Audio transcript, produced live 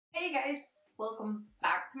Hey guys, welcome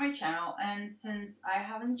back to my channel. And since I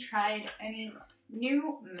haven't tried any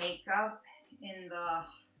new makeup in the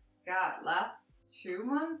last 2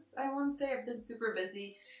 months, I want to say, I've been super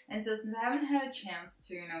busy. And so since I haven't had a chance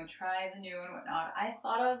to, try the new and whatnot, I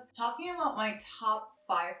thought of talking about my top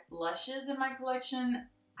 5 blushes in my collection.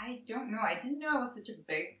 I don't know, I didn't know I was such a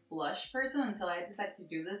big blush person until I decided to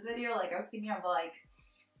do this video. Like, I was thinking of like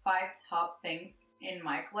 5 top things in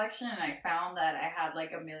my collection, and I found that I had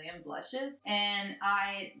like a million blushes, and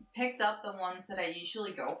I picked up the ones that I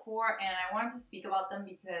usually go for, and I wanted to speak about them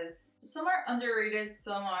because some are underrated,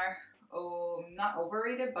 some are not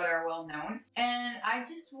overrated but are well known, and I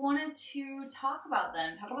just wanted to talk about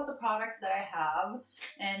them, talk about the products that I have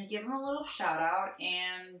and give them a little shout out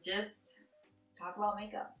and just talk about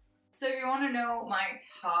makeup. So if you want to know my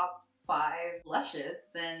top 5 blushes,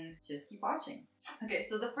 then just keep watching. Okay,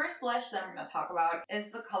 so the first blush that I'm going to talk about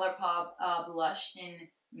is the ColourPop blush in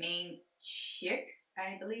Main Chick,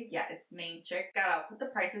 I believe. Yeah, it's Main Chick. I'll put the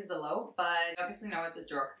prices below, but obviously know it's a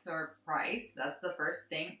drugstore price. That's the first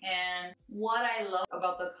thing. And what I love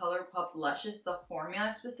about the ColourPop blushes, the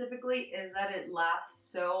formula specifically, is that it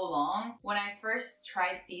lasts so long. When I first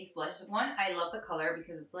tried these blushes, one, I love the color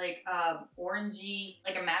because it's like orangey,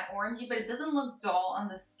 like a matte orangey, but it doesn't look dull on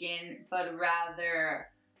the skin, but rather,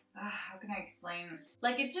 how can I explain?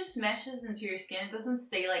 Like, it just meshes into your skin. It doesn't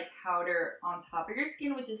stay like powder on top of your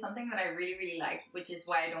skin, which is something that I really, really like, which is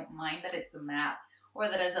why I don't mind that it's a matte or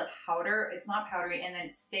that it's a powder. It's not powdery, and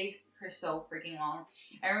it stays for so freaking long.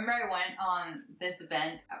 I remember I went on this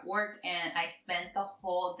event at work and I spent the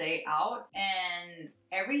whole day out, and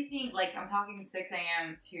everything, like, I'm talking 6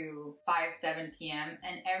 a.m. to 7 p.m.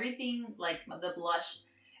 and everything, like the blush,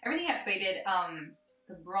 everything had faded.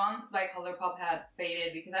 The bronze by ColourPop had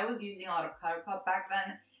faded because I was using a lot of ColourPop back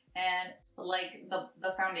then, and like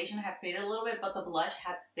the foundation had faded a little bit, but the blush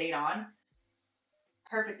had stayed on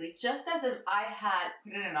perfectly, just as if I had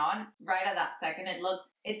put it on right at that second.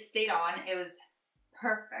 It stayed on. It was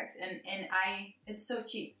perfect, and it's so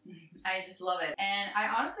cheap. I just love it. And I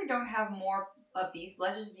honestly don't have more of these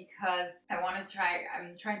blushes because I'm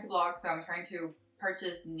trying to vlog, so I'm trying to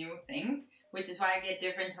purchase new things, which is why I get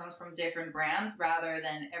different tones from different brands rather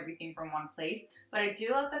than everything from one place. But I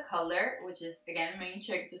do love the color, which is, again, Main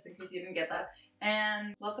Chick, just in case you didn't get that,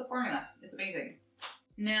 and love the formula. It's amazing.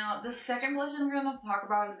 Now, the second blush I'm going to talk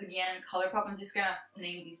about is, again, ColourPop. I'm just going to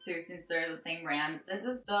name these two since they're the same brand. This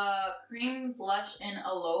is the cream blush in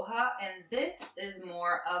Aloha, and this is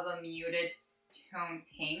more of a muted tone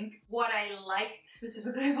pink. What I like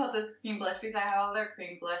specifically about this cream blush, because I have other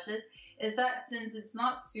cream blushes, is that since it's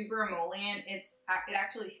not super emollient, it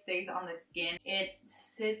actually stays on the skin. It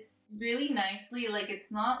sits really nicely. Like,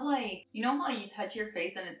 it's not like, you know how you touch your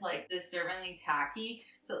face and it's like disturbingly tacky?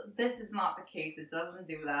 So this is not the case. It doesn't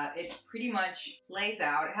do that. It pretty much lays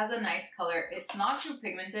out. It has a nice color. It's not too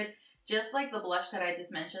pigmented. Just like the blush that I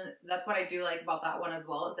just mentioned, that's what I do like about that one as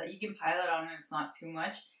well, is that you can pile it on and it's not too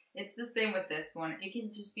much. It's the same with this one. It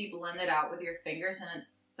can just be blended out with your fingers, and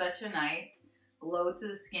it's such a nice glow to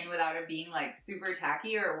the skin without it being like super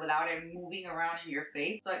tacky or without it moving around in your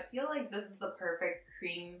face. So I feel like this is the perfect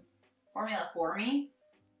cream formula for me,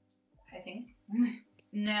 I think.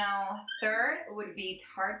 Now, third would be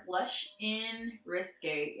Tarte Blush in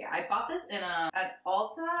Risque. Yeah, I bought this at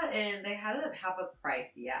Ulta, and they had it at half a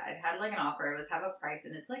price. Yeah, it had like an offer. It was half a price,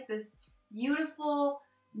 and it's like this beautiful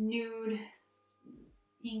nude,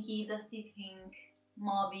 pinky, dusty pink,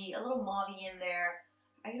 mauvey, a little mauvey in there.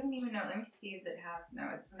 I don't even know. Let me see if it has, no,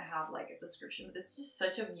 it doesn't have like a description, but it's just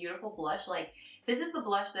such a beautiful blush. Like, this is the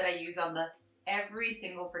blush that I use on this every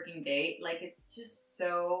single freaking day. Like, it's just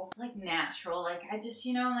so like natural. Like, I just,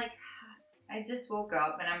 like, I just woke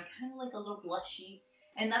up and I'm kind of like a little blushy.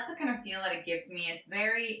 And that's the kind of feel that it gives me. It's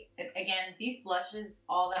very, again, these blushes,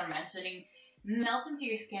 all that I'm mentioning, melt into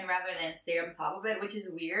your skin rather than stay on top of it, which is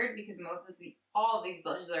weird because all of these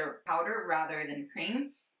blushes are powder rather than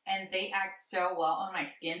cream, and they act so well on my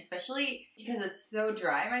skin, especially because it's so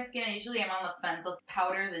dry, my skin. I usually am on the fence with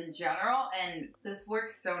powders in general, and this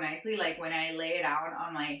works so nicely. Like, when I lay it out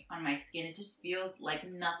on my skin, it just feels like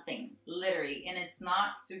nothing, literally, and it's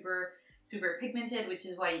not super pigmented, which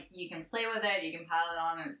is why you can play with it, you can pile it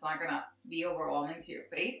on, and it's not gonna be overwhelming to your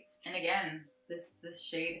face. And again, this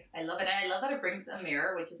shade, I love it. And I love that it brings a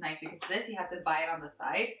mirror, which is nice because this, you have to buy it on the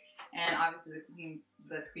side. And obviously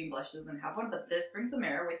the cream blush doesn't have one, but this brings a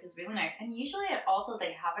mirror, which is really nice. And usually at Ulta,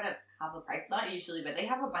 they have it at half the price. Not usually, but they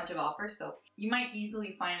have a bunch of offers, so you might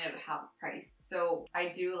easily find it at half the price. So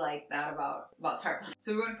I do like that about Tarte.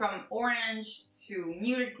 So we went from orange to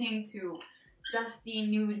muted pink to dusty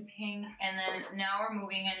nude pink, and then now we're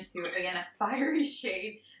moving into, again, a fiery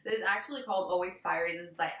shade. This is actually called Always Fiery. This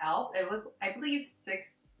is by e.l.f. It was, I believe,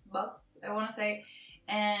 $6, I want to say.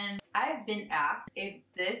 And I've been asked if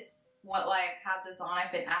this, what I have this on,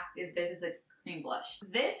 I've been asked if this is a cream blush.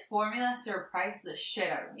 This formula surprised the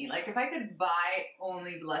shit out of me. Like, if I could buy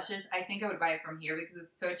only blushes, I think I would buy it from here because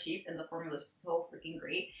it's so cheap and the formula is so freaking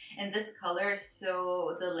great. And this color is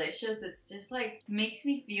so delicious. It's just like, makes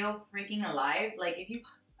me feel freaking alive. Like, if you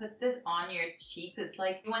put this on your cheeks, it's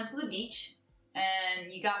like you went to the beach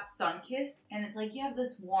and you got sun-kissed, and it's like you have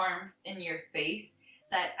this warmth in your face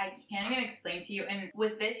that I can't even explain to you. And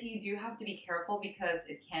with this, you do have to be careful because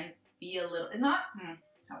it can be a little,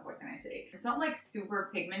 what can I say? It's not like super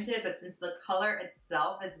pigmented, but since the color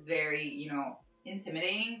itself is very, you know,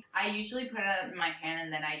 intimidating, I usually put it in my hand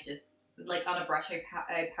and then I just, like on a brush,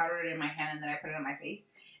 I powder it in my hand and then I put it on my face.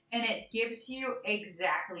 And it gives you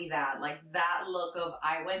exactly that, like that look of,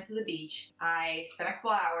 I went to the beach, I spent a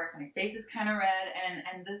couple hours, my face is kind of red,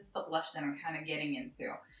 and this is the blush that I'm kind of getting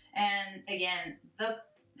into. And again, the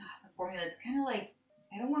formula, it's kind of like,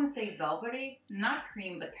 I don't want to say velvety, not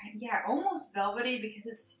cream, but yeah, almost velvety because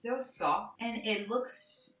it's so soft and it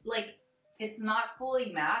looks like it's not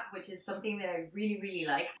fully matte, which is something that I really, really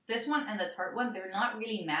like. This one and the Tarte one, they're not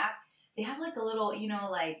really matte. They have like a little, you know,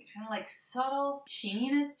 like kind of like subtle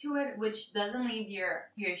sheeniness to it, which doesn't leave your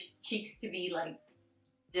cheeks to be like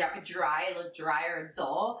dry, look dry or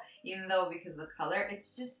dull, even though because of the color,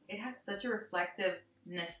 it's just, it has such a reflective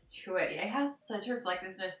to it. It has such a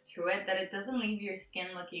reflectiveness to it that it doesn't leave your skin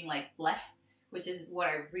looking like bleh, which is what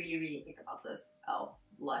I really, really think about this e.l.f.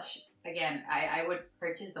 blush. Again, I would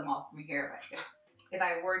purchase them all from here, but if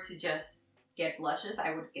I were to just get blushes,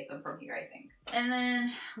 I would get them from here, I think. And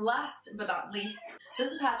then last but not least,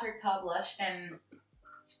 this is Patrick Ta blush, and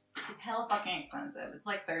it's hella fucking expensive. It's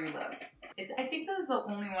like $30. I think this is the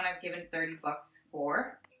only one I've given $30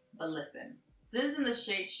 for, but listen. This is in the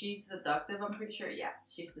shade She's Seductive, I'm pretty sure. Yeah,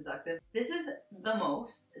 She's Seductive. This is the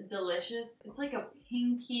most delicious. It's like a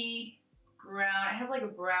pinky brown. It has like a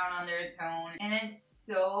brown undertone. And it's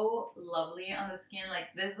so lovely on the skin.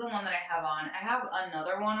 Like, this is the one that I have on. I have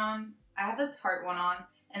another one on. I have the Tarte one on.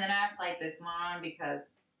 And then I have like this one on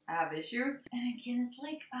because I have issues. And again, it's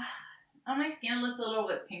like, on my skin it looks a little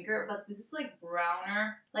bit pinker. But this is like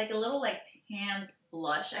browner. Like a little like tanned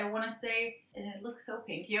blush, I want to say, and it looks so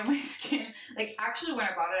pinky on my skin. Like, actually when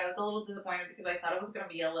I bought it, I was a little disappointed because I thought it was going to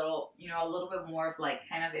be a little, you know, a little bit more of like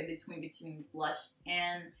kind of in between blush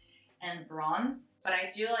and bronze. But I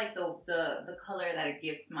do like the color that it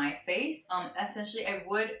gives my face. Essentially I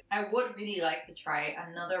would really like to try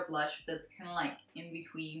another blush that's kind of like in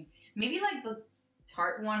between, maybe like the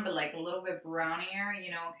Tarte one, but like a little bit brownier,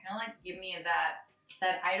 you know, kind of like give me that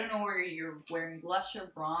I don't know where you're wearing blush or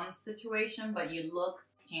bronze situation, but you look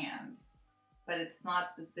tanned, but it's not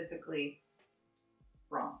specifically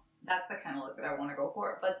bronze. That's the kind of look that I want to go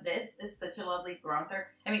for. But this is such a lovely bronzer.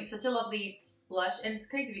 I mean, such a lovely blush, and it's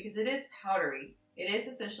crazy because it is powdery. It is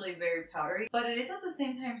essentially very powdery, but it is at the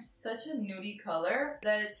same time such a nudie color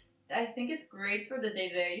that I think it's great for the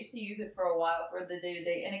day-to-day. I used to use it for a while for the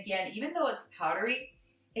day-to-day, and again, even though it's powdery,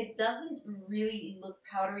 it doesn't really look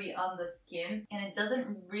powdery on the skin, and it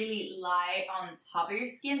doesn't really lie on top of your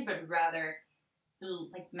skin, but rather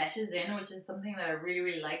like meshes in, which is something that I really,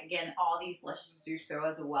 really like. Again, all these blushes do so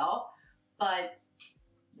as well, but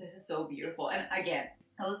this is so beautiful. And again,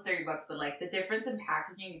 that was $30, but like the difference in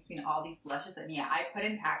packaging between all these blushes, and yeah, I put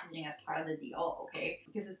in packaging as part of the deal, okay?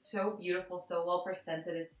 Because it's so beautiful, so well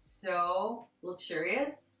presented, it's so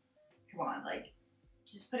luxurious. Come on, like,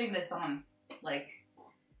 just putting this on, like,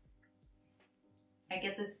 I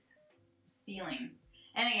get this feeling.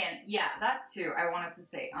 And again, yeah, that too, I wanted to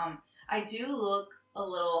say, I do look a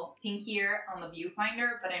little pinkier on the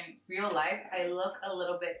viewfinder, but in real life, I look a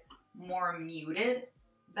little bit more muted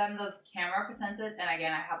than the camera presents it. And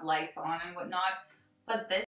again, I have lights on and whatnot, but this